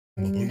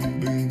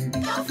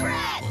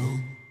Gofrette!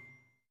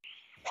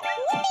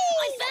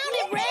 I found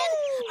it, Red!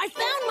 I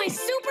found my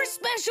super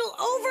special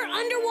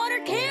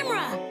underwater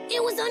camera!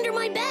 It was under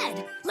my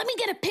bed. Let me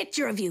get a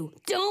picture of you.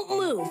 Don't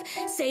move.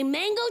 Say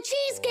mango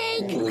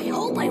cheesecake. I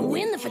hope I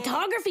win the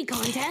photography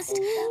contest.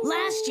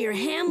 Last year,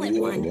 Hamlet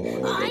won.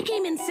 I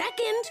came in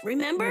second,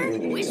 remember?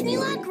 Wish me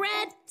luck,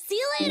 Red. See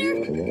you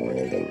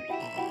later.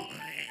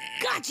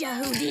 Gotcha,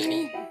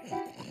 Houdini.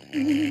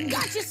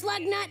 Gotcha,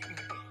 Slugnut.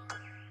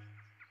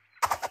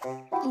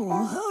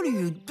 Oh, how do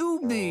you do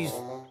these?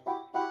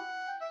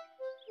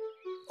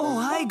 Oh,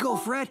 hi,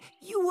 Gofrette.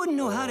 You wouldn't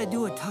know how to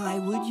do a tie,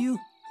 would you?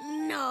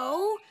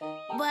 No,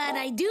 but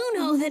I do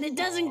know that it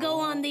doesn't go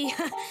on the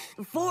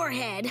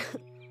forehead.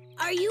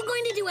 Are you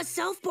going to do a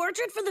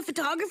self-portrait for the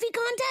photography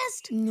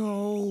contest?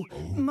 No.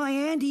 My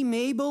Auntie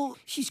Mabel,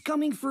 she's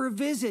coming for a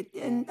visit,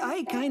 and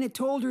I kind of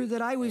told her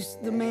that I was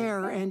the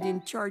mayor and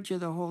in charge of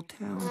the whole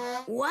town.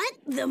 What?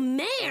 The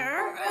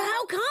mayor?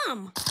 How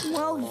come?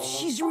 Well,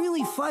 she's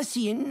really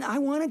fussy, and I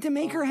wanted to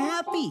make her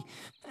happy.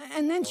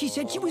 And then she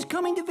said she was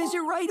coming to visit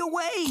right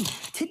away,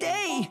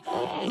 today.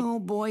 Oh,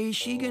 boy, is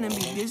she gonna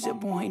be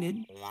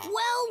disappointed.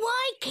 Well,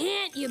 why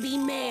can't you be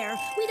mayor?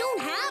 We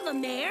don't have a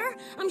mayor.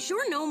 I'm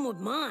sure no one would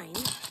mind.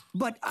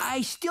 But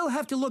I still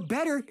have to look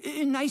better,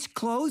 in nice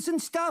clothes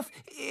and stuff,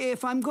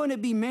 if I'm going to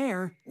be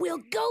mayor. We'll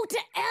go to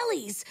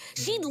Ellie's.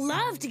 She'd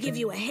love to give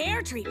you a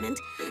hair treatment.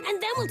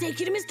 And then we'll take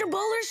you to Mr.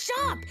 Bowler's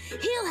shop.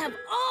 He'll have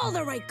all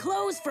the right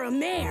clothes for a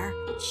mayor.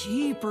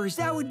 Jeepers,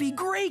 that would be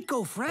great,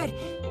 Gofrette.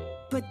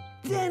 But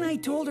then I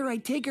told her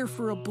I'd take her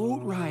for a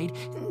boat ride.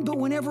 But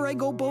whenever I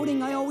go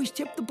boating, I always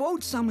tip the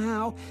boat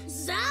somehow.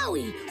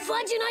 Zowie!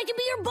 Fudge and I can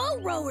be your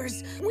boat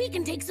rowers. We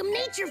can take some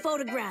nature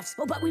photographs.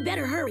 Oh, but we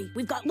better hurry.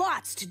 We've got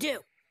lots to do.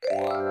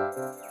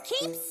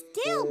 Keep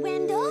still,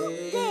 Wendell.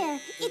 There.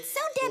 It's so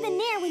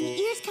debonair when the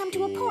ears come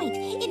to a point.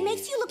 It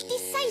makes you look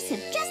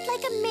decisive, just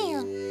like a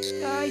mare.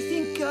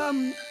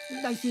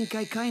 I think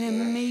I kind of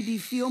maybe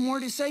feel more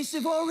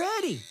decisive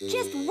already.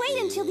 Just wait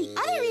until the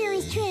other ear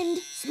is trimmed.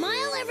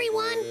 Smile,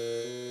 everyone.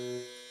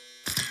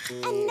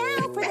 And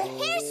now for the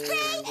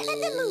hairspray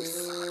and the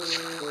mousse.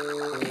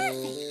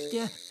 Perfect.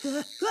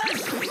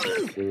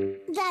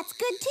 That's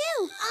good,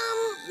 too.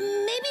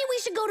 Maybe we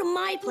should go to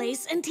my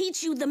place and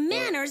teach you the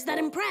manners that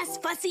impress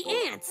fussy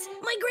ants.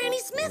 My Granny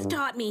Smith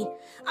taught me.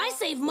 I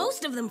save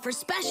most of them for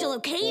special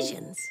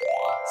occasions.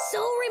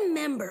 So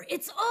remember,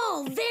 it's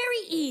all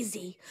very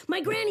easy.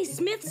 My Granny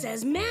Smith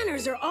says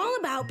manners are all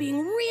about being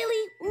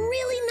really,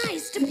 really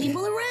nice to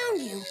people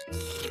around you.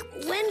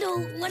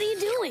 Wendell, what are you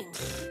doing?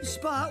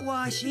 Spot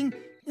washing.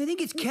 I think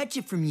it's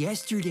ketchup from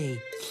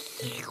yesterday.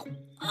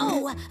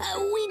 Oh,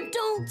 we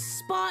don't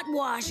spot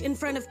wash in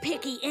front of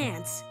picky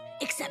ants.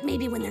 Except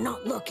maybe when they're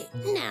not looking.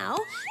 Now,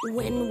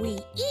 when we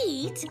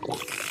eat...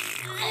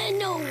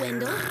 no,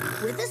 Wendell.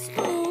 With a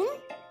spoon.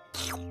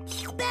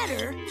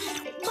 Better,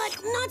 but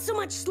not so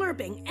much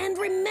slurping. And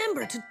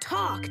remember to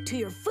talk to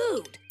your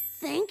food.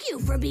 Thank you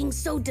for being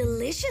so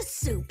delicious,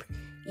 Soup.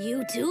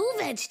 You too,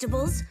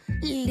 vegetables.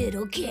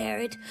 Little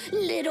carrot,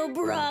 little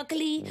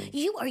broccoli.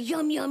 You are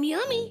yum, yum,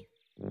 yummy.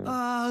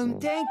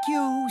 Thank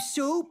you,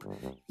 Soup.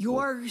 You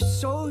are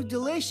so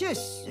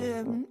delicious,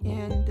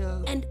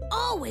 And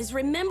always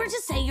remember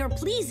to say your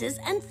pleases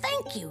and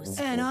thank yous.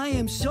 And I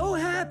am so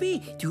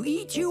happy to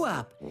eat you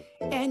up.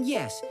 And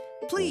yes,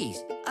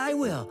 please, I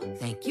will.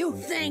 Thank you.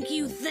 Thank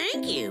you,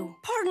 thank you.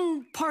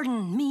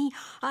 Pardon me.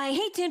 I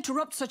hate to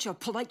interrupt such a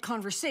polite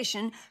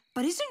conversation,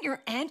 but isn't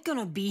your aunt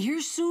gonna be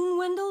here soon,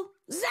 Wendell?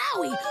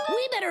 Zowie,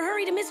 we better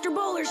hurry to Mr.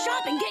 Bowler's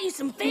shop and get you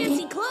some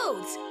fancy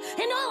clothes.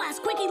 And I'll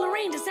ask Quickie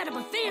Lorraine to set up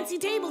a fancy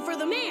table for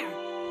the mayor.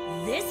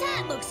 This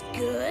hat looks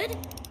good.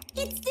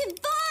 It's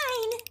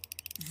divine!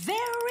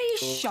 Very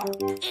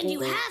sharp. And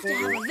you have to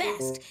have a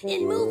vest.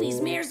 In movies,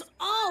 mayors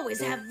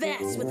always have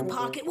vests with a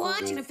pocket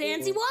watch and a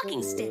fancy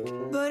walking stick.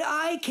 But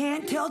I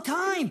can't tell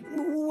time.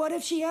 What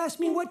if she asks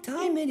me what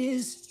time it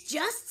is?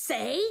 Just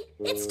say,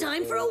 it's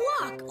time for a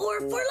walk,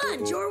 or for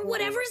lunch, or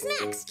whatever's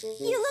next.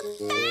 You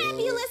look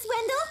fabulous,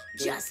 Wendell.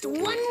 Just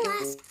one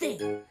last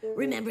thing.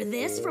 Remember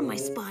this from my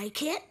spy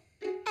kit?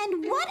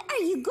 And what are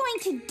you going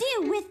to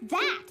do with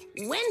that?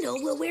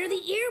 Wendell will wear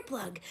the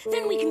earplug.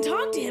 Then we can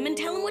talk to him and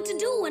tell him what to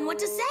do and what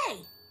to say.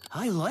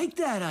 I like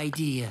that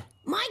idea.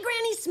 My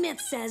Granny Smith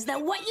says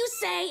that what you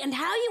say and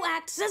how you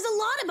act says a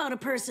lot about a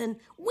person.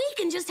 We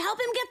can just help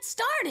him get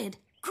started.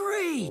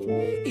 Great!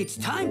 It's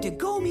time to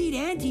go meet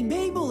Auntie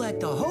Mabel at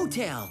the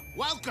hotel.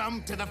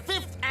 Welcome to the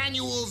 5th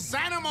annual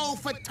Zanimo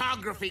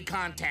Photography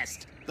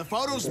Contest. The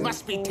photos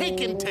must be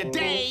taken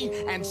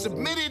today and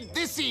submitted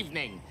this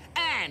evening.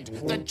 And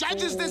the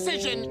judge's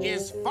decision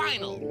is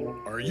final.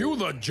 Are you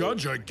the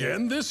judge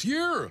again this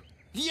year?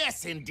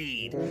 Yes,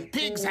 indeed.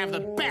 Pigs have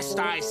the best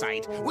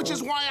eyesight, which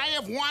is why I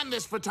have won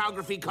this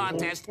photography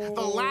contest the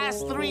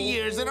last 3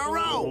 years in a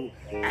row,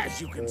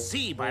 as you can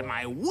see by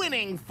my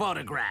winning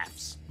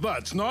photographs.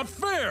 That's not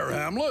fair,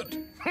 Hamlet.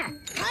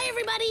 Hi,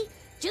 everybody.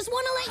 Just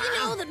want to let you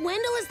know that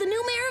Wendell is the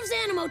new mayor of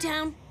Zanimo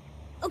Town.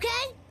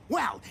 Okay?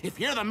 Well, if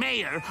you're the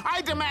mayor,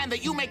 I demand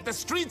that you make the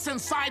streets and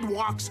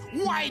sidewalks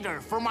wider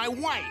for my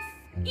wife.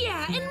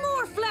 Yeah, and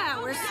more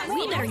flowers.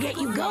 We better get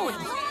you going.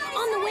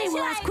 On the way,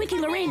 we'll ask Quickie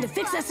Lorraine to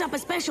fix us up a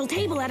special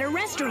table at her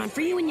restaurant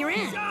for you and your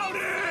aunt.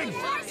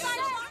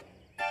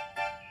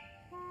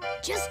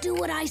 Just do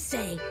what I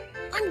say.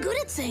 I'm good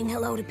at saying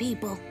hello to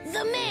people.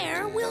 The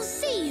mayor will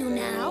see you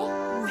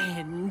now.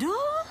 Wendell?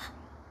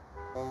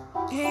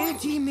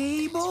 Auntie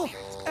Mabel,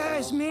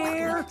 as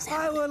mayor,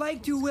 I would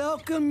like to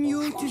welcome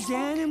you to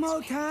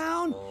Zanimo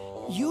Town.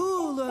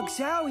 You look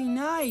so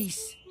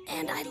nice.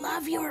 And I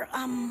love your,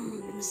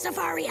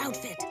 safari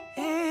outfit.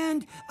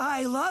 And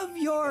I love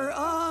your,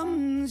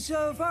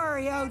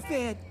 safari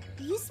outfit.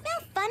 You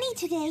smell funny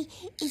today.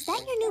 Is that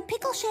your new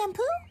pickle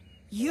shampoo?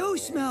 You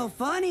smell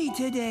funny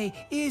today.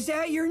 Is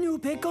that your new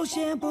pickle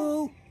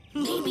shampoo?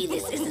 Maybe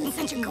this isn't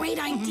such a great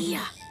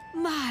idea.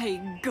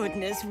 My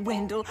goodness,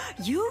 Wendell,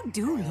 you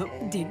do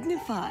look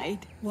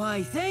dignified.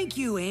 Why, thank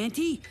you,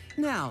 Auntie.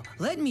 Now,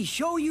 let me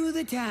show you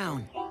the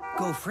town.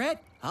 Gofrette,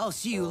 I'll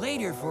see you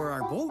later for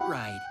our boat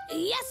ride.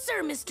 Yes,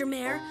 sir, Mr.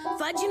 Mayor.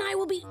 Fudge and I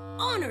will be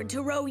honored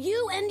to row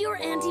you and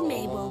your Auntie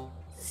Mabel.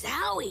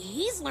 Zowie,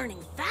 he's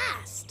learning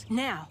fast.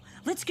 Now,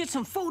 let's get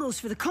some photos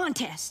for the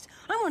contest.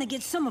 I want to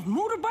get some of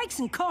motorbikes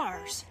and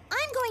cars.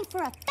 I'm going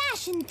for a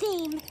fashion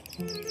theme.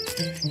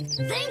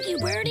 Thank you,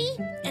 Birdie.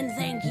 And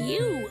thank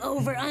you,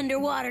 over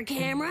underwater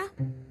camera.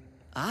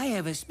 I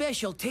have a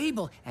special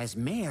table as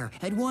mayor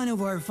at one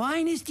of our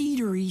finest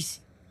eateries.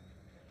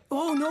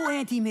 Oh, no,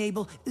 Auntie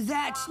Mabel,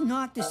 that's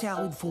not the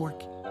salad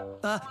fork.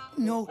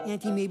 No,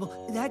 Auntie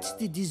Mabel, that's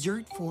the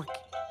dessert fork.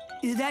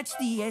 That's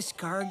the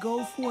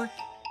escargot fork.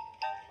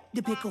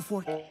 The pickle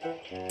fork.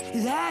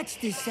 That's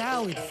the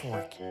salad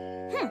fork.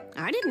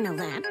 I didn't know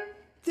that.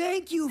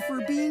 Thank you for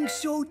being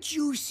so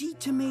juicy,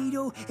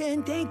 tomato.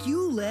 And thank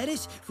you,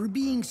 lettuce, for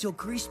being so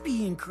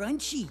crispy and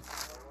crunchy.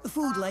 The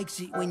food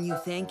likes it when you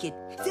thank it.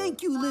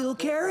 Thank you, little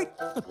carrot.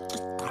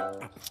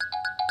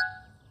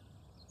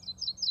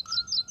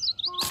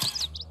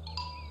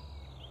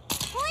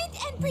 Point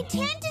and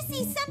pretend to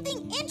see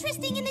something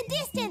interesting in the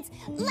distance,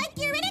 like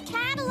you're in a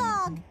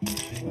catalog.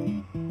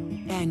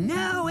 And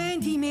now,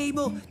 Auntie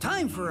Mabel,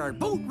 time for our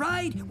boat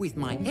ride with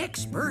my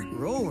expert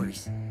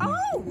rowers.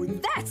 Oh,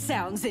 that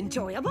sounds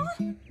enjoyable.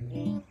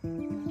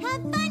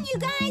 Have fun, you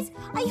guys.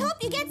 I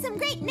hope you get some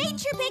great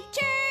nature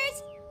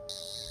pictures.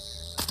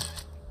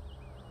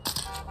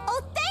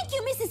 Oh, thank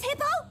you, Mrs.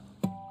 Hippo.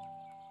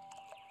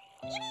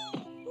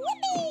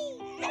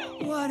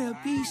 Yippee! What a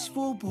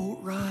peaceful boat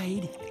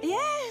ride.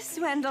 Yes,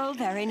 Wendell,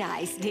 very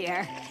nice,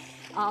 dear.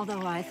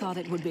 Although I thought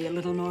it would be a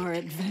little more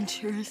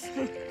adventurous.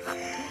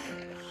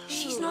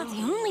 She's not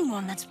the only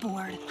one that's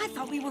bored. I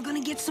thought we were gonna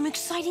get some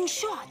exciting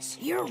shots.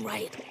 You're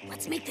right.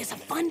 Let's make this a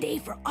fun day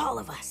for all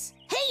of us.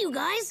 Hey, you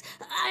guys.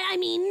 I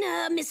mean,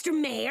 Mr.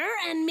 Mayor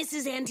and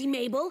Mrs. Auntie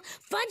Mabel.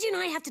 Fudge and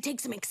I have to take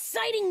some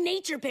exciting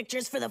nature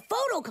pictures for the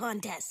photo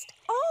contest.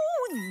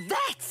 Oh,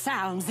 that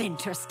sounds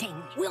interesting.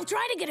 We'll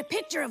try to get a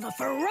picture of a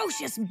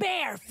ferocious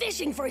bear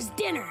fishing for his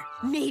dinner.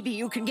 Maybe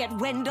you can get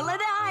Wendell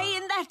and I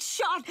in that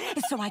shot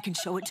so I can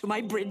show it to my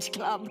bridge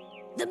club.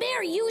 The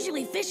bear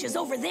usually fishes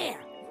over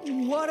there.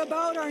 What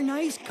about our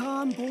nice,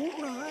 calm boat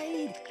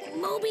ride?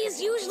 Moby is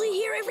usually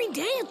here every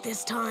day at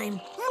this time.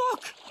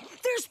 Look!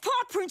 There's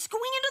paw prints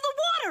going into the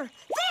water!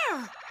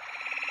 There!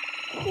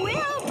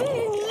 We're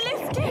being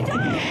lifted up!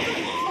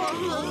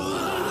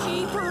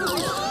 Jeepers!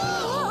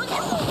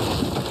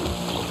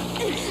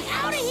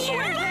 Out of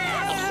here!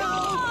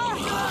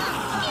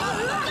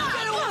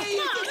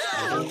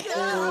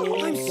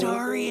 I'm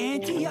sorry,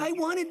 Auntie. I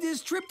wanted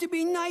this trip to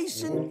be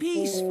nice and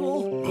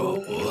peaceful.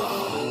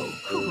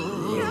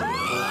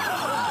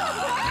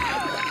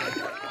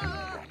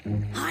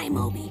 Hi,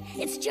 Moby.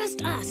 It's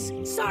just us.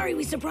 Sorry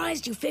we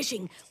surprised you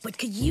fishing, but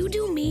could you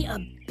do me a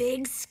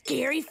big,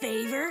 scary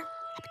favor?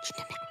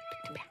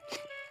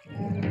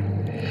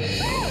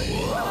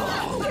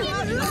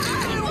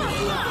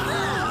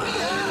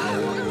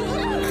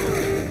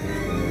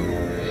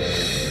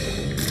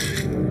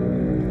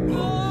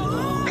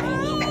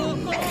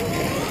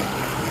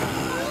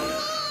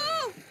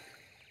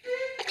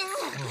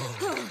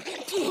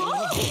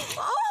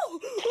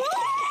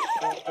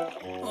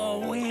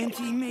 Oh,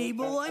 Auntie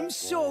Mabel, I'm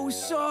so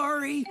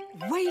sorry.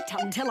 Wait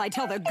until I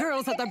tell the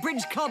girls at the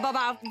bridge club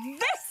about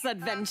this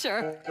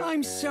adventure.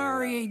 I'm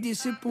sorry I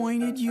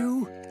disappointed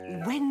you.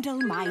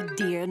 Wendell, my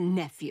dear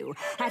nephew.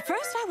 At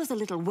first I was a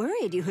little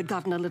worried you had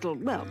gotten a little,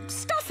 well,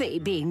 stuffy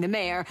being the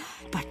mayor.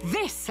 But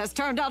this has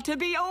turned out to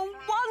be a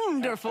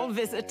wonderful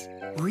visit.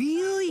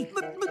 Really?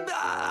 But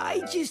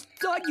I just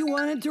thought you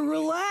wanted to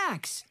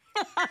relax.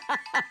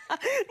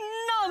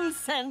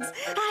 Nonsense!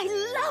 I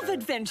love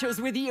adventures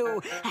with you,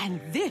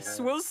 and this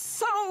was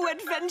so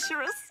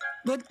adventurous.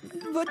 But...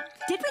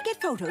 Did we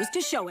get photos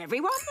to show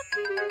everyone?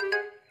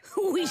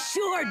 We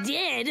sure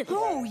did.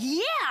 Oh,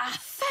 yeah!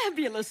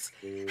 Fabulous!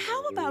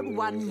 How about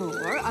one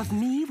more of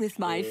me with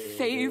my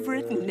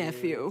favorite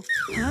nephew?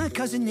 Huh?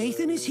 Cousin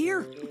Nathan is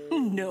here?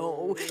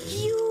 No,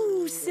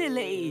 you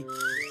silly.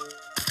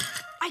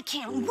 I I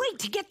can't wait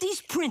to get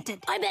these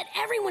printed. I bet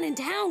everyone in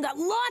town got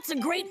lots of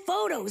great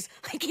photos.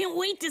 I can't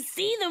wait to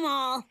see them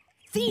all.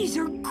 These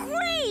are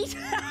great!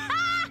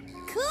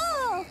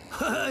 Cool.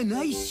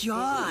 Nice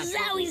shot.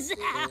 Zowie zow!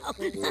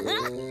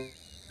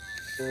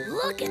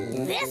 Look at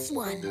this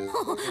one.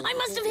 Oh, I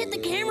must have hit the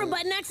camera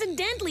button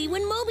accidentally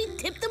when Moby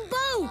tipped the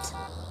boat.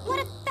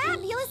 What a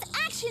fabulous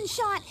action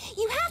shot.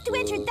 You have to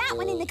enter that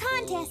one in the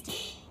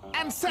contest.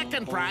 And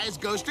second prize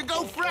goes to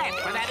Gofrette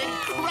for that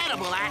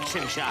incredible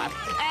action shot.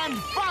 And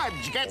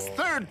Fudge gets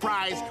third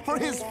prize for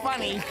his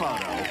funny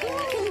photo.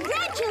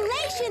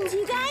 Congratulations,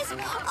 you guys.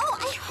 Oh,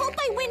 I hope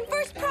I win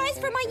first prize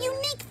for my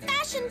unique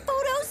fashion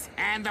photos.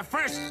 And the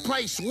first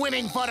place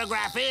winning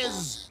photograph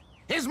is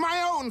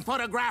my own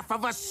photograph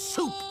of a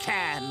soup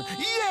can.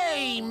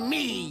 Yay,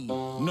 me!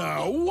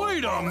 Now,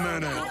 wait a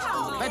minute.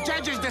 The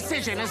judge's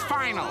decision is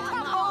final.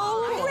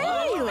 Oh,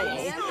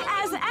 really?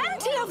 As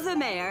auntie of the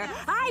mayor,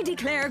 I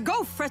declare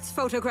Gofrette's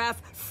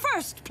photograph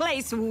first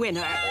place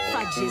winner.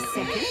 Fudge is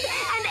second,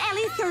 and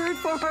Ellie third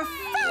for her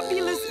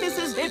fabulous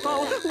Mrs.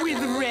 Hippo with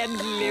red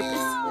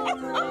lips.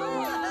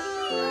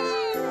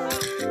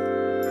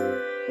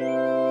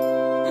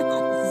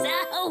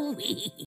 Zowie!